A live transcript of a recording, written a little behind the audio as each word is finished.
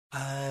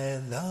I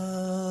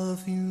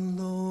love you,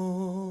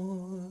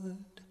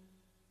 Lord,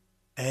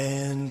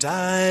 and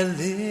I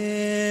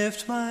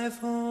lift my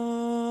voice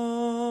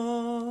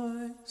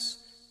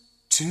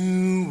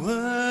to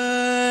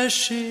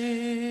worship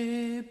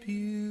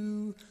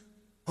you.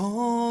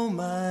 Oh,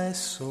 my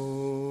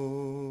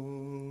soul,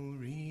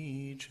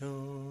 rejoice.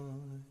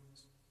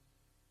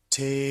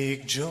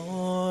 Take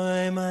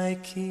joy, my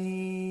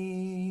King,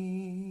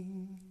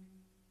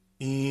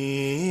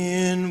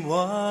 in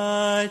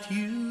what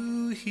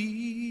you hear,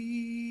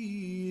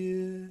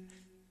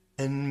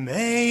 and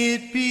may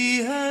it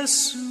be a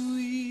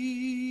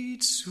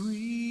sweet,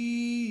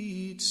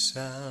 sweet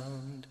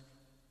sound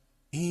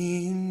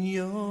in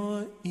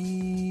your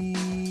ear.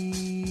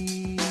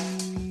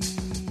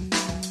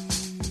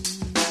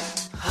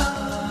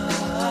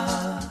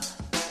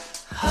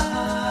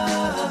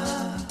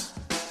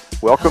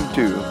 Welcome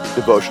to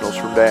Devotionals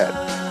from Dad.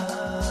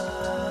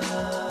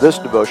 This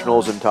devotional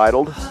is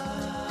entitled,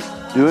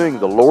 Doing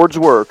the Lord's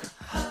Work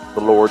the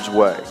Lord's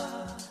Way.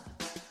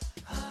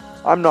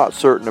 I'm not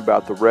certain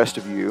about the rest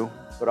of you,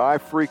 but I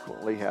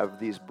frequently have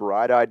these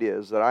bright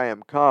ideas that I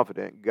am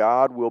confident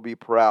God will be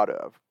proud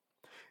of.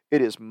 It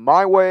is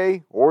my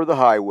way or the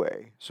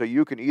highway, so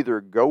you can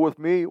either go with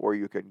me or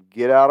you can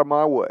get out of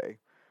my way.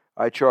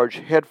 I charge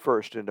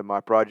headfirst into my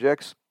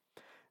projects.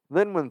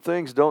 Then when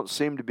things don't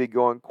seem to be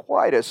going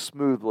quite as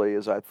smoothly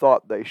as I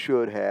thought they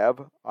should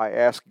have, I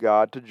ask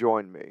God to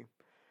join me.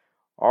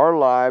 Our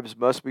lives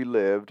must be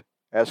lived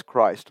as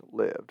Christ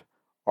lived.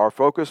 Our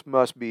focus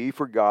must be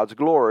for God's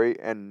glory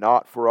and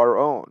not for our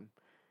own.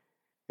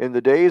 In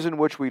the days in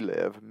which we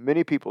live,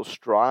 many people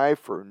strive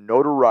for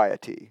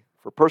notoriety,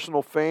 for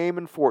personal fame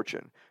and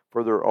fortune,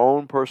 for their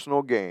own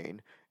personal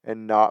gain,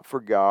 and not for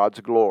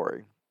God's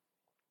glory.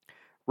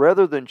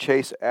 Rather than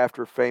chase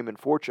after fame and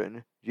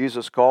fortune,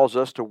 Jesus calls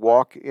us to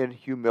walk in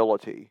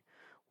humility.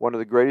 One of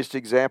the greatest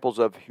examples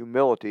of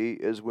humility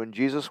is when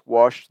Jesus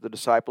washed the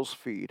disciples'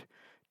 feet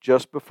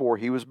just before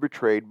he was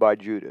betrayed by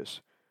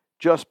Judas,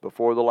 just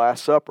before the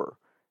Last Supper,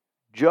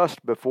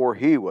 just before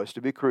he was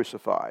to be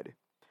crucified.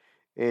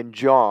 In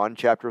John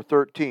chapter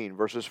 13,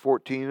 verses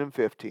 14 and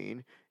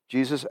 15,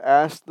 Jesus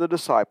asked the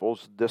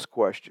disciples this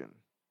question,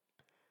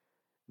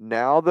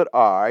 "Now that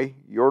I,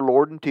 your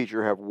Lord and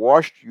teacher, have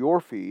washed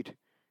your feet,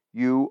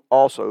 you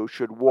also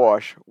should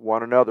wash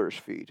one another's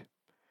feet.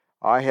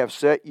 I have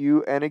set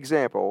you an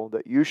example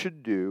that you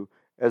should do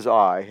as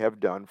I have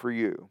done for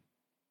you."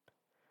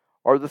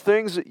 Are the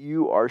things that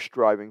you are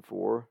striving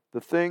for, the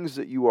things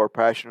that you are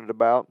passionate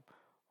about,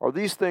 are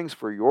these things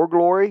for your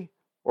glory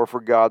or for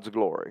God's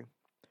glory?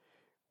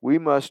 We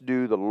must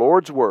do the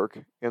Lord's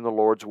work in the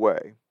Lord's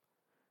way.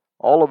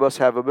 All of us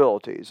have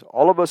abilities.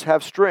 All of us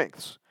have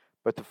strengths.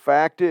 But the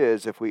fact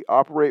is, if we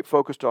operate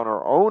focused on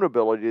our own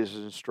abilities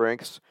and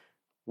strengths,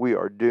 we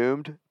are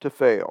doomed to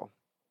fail.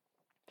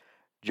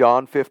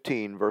 John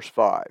 15, verse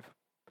 5.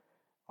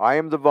 I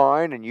am the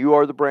vine and you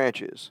are the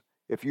branches.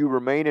 If you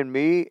remain in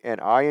me and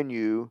I in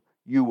you,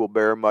 you will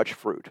bear much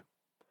fruit.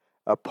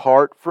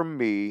 Apart from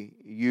me,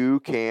 you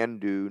can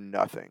do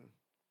nothing.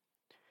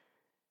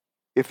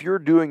 If you're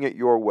doing it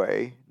your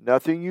way,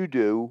 nothing you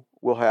do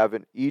will have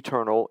an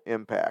eternal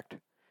impact.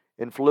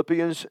 In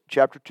Philippians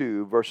chapter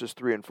 2, verses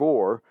 3 and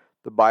 4,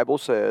 the Bible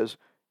says,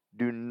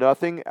 "Do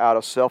nothing out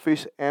of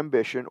selfish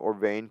ambition or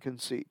vain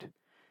conceit.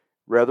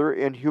 Rather,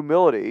 in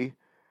humility,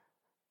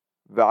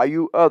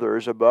 value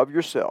others above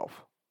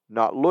yourself,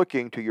 not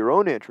looking to your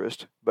own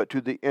interest, but to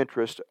the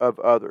interest of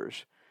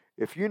others."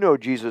 If you know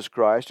Jesus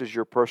Christ as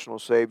your personal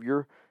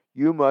Savior,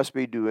 you must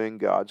be doing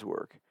God's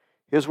work.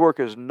 His work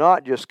is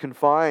not just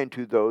confined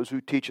to those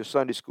who teach a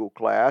Sunday school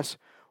class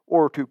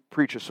or to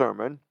preach a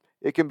sermon.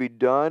 It can be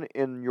done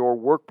in your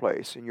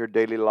workplace, in your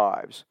daily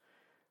lives.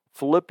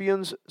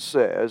 Philippians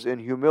says in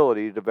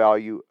humility to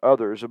value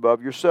others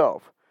above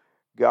yourself.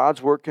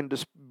 God's work can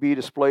be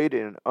displayed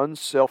in an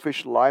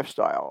unselfish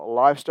lifestyle, a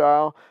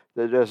lifestyle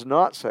that does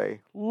not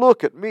say,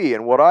 "Look at me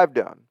and what I've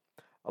done,"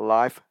 a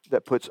life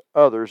that puts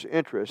others'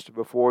 interest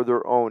before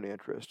their own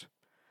interest.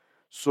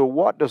 So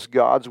what does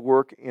God's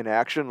work in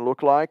action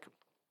look like?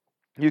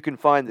 You can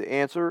find the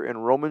answer in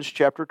Romans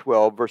chapter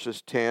 12,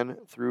 verses 10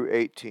 through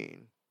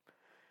 18.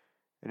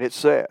 And it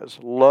says,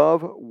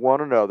 "Love one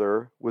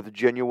another with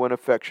genuine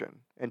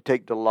affection, and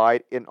take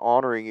delight in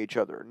honoring each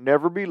other.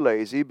 Never be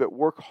lazy, but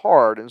work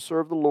hard and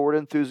serve the Lord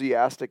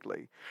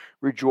enthusiastically.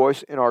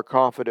 Rejoice in our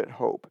confident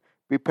hope.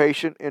 Be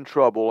patient in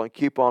trouble and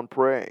keep on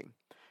praying.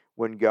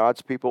 When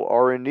God's people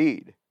are in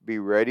need, be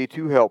ready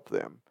to help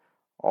them.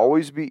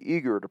 Always be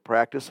eager to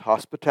practice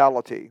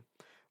hospitality.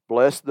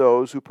 Bless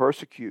those who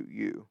persecute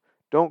you.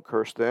 Don't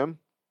curse them.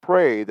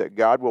 Pray that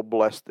God will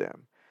bless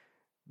them.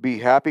 Be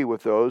happy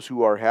with those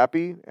who are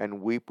happy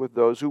and weep with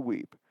those who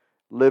weep.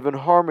 Live in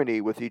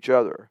harmony with each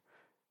other.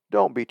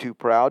 Don't be too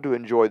proud to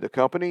enjoy the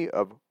company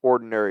of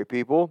ordinary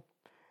people.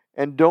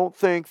 And don't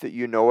think that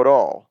you know it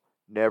all.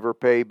 Never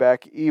pay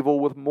back evil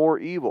with more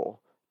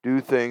evil. Do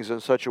things in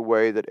such a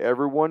way that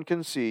everyone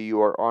can see you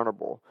are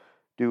honorable.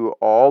 Do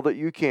all that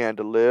you can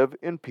to live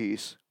in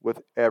peace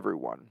with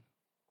everyone."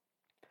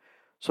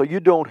 So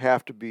you don't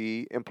have to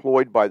be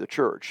employed by the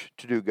church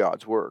to do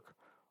God's work.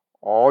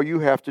 All you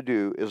have to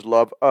do is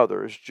love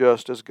others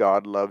just as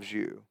God loves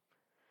you.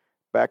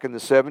 Back in the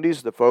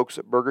 70s, the folks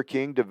at Burger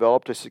King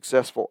developed a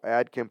successful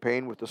ad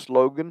campaign with the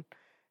slogan,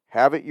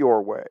 "Have it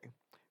your way,"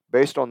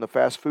 based on the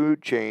fast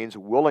food chain's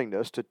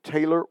willingness to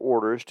tailor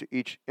orders to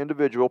each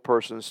individual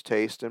person's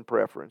taste and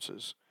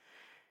preferences.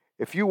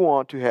 If you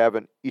want to have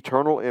an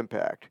eternal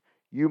impact,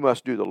 you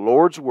must do the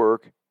Lord's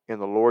work in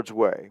the Lord's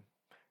way.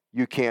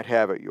 You can't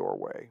have it your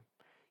way.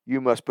 You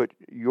must put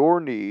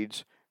your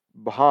needs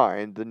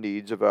behind the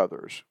needs of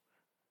others.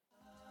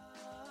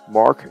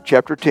 Mark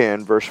chapter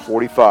 10, verse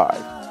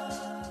 45.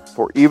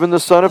 For even the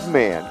Son of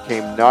Man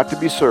came not to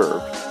be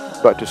served,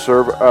 but to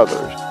serve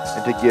others,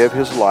 and to give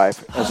his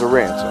life as a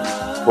ransom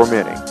for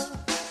many.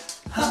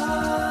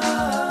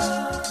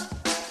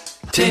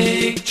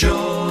 Take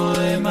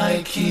joy,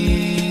 my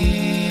King,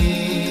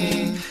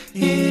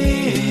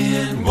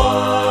 in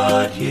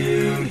what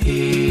you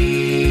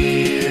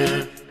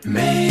hear.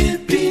 May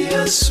it be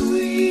a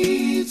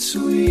sweet,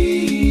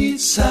 sweet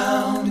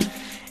sound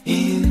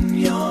in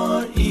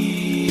your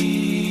ear.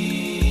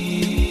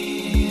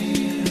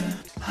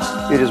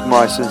 It is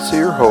my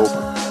sincere hope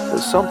that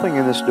something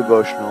in this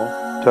devotional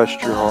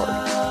touched your heart.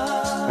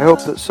 I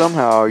hope that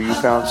somehow you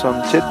found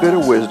some tidbit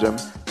of wisdom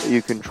that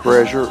you can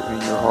treasure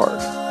in your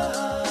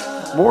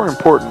heart. More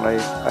importantly,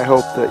 I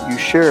hope that you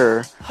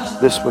share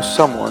this with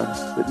someone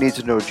that needs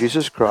to know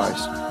Jesus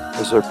Christ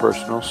as their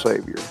personal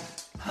Savior.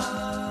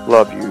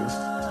 Love you,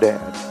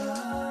 Dad.